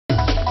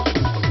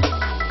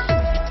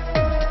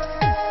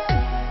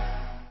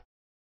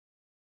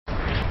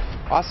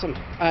Awesome.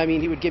 I mean,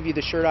 he would give you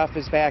the shirt off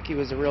his back. He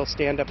was a real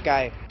stand-up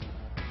guy.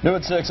 New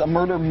at 6, a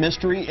murder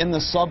mystery in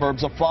the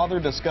suburbs. A father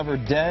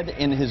discovered dead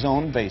in his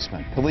own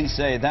basement. Police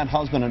say that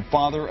husband and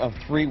father of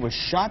 3 was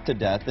shot to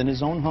death in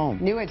his own home.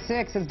 New at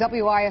 6 is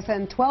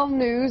WISN 12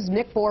 News.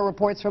 Nick Bohr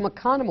reports from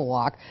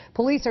Oconomowoc.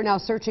 Police are now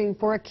searching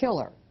for a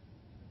killer.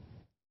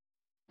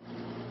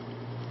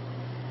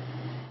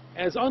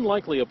 As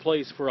unlikely a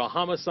place for a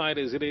homicide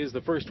as it is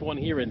the first one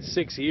here in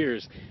 6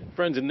 years,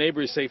 friends and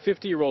neighbors say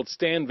 50-year-old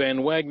Stan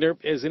Van Wagner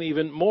is an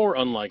even more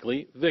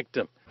unlikely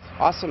victim.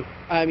 Awesome.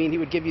 I mean, he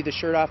would give you the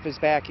shirt off his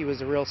back. He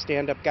was a real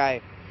stand-up guy.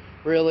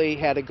 Really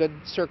had a good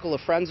circle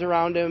of friends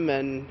around him,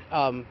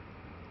 and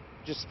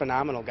just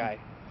phenomenal guy.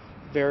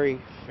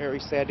 Very, very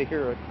sad to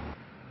hear it.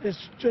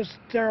 It's just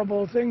a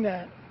terrible thing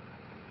that,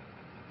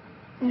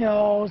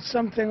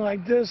 something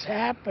like this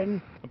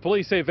happened.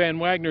 Police say Van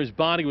Wagner's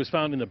body was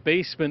found in the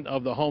basement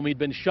of the home. He'd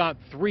been shot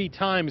 3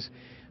 times,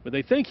 but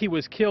they think he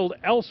was killed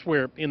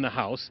elsewhere in the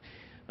house.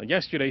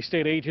 Yesterday,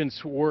 state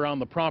agents were on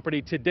the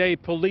property. Today,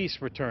 police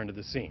returned to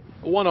the scene.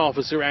 One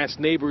officer asked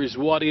neighbors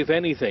what, if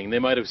anything, they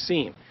might have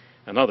seen.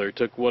 Another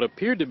took what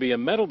appeared to be a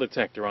metal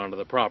detector onto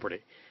the property.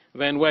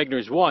 Van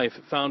Wagner's wife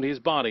found his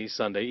body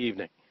Sunday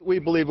evening. We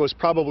believe it was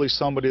probably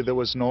somebody that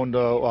was known to,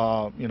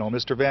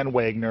 Mr. Van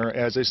Wagner.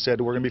 As I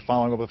said, we're going to be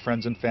following up with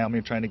friends and family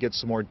and trying to get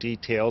some more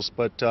details.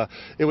 But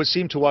it would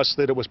seem to us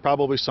that it was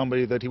probably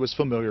somebody that he was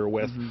familiar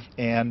with,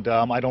 and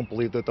I don't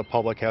believe that the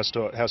public has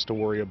to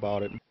worry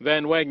about it.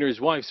 Van Wagner's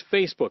wife's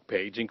Facebook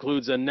page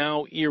includes a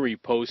now eerie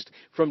post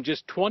from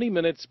just 20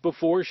 minutes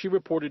before she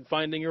reported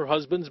finding her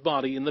husband's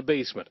body in the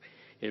basement.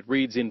 It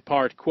reads in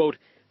part, quote,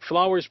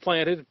 "Flowers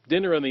planted,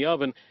 dinner in the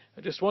oven.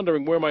 Just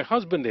wondering where my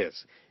husband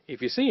is.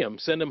 If you see him,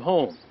 send him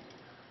home."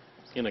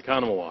 In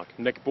Oconomowoc,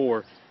 Nick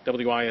Bohr,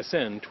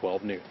 WISN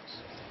 12 News.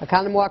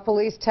 Oconomowoc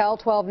police tell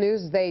 12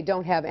 News they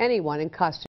don't have anyone in custody.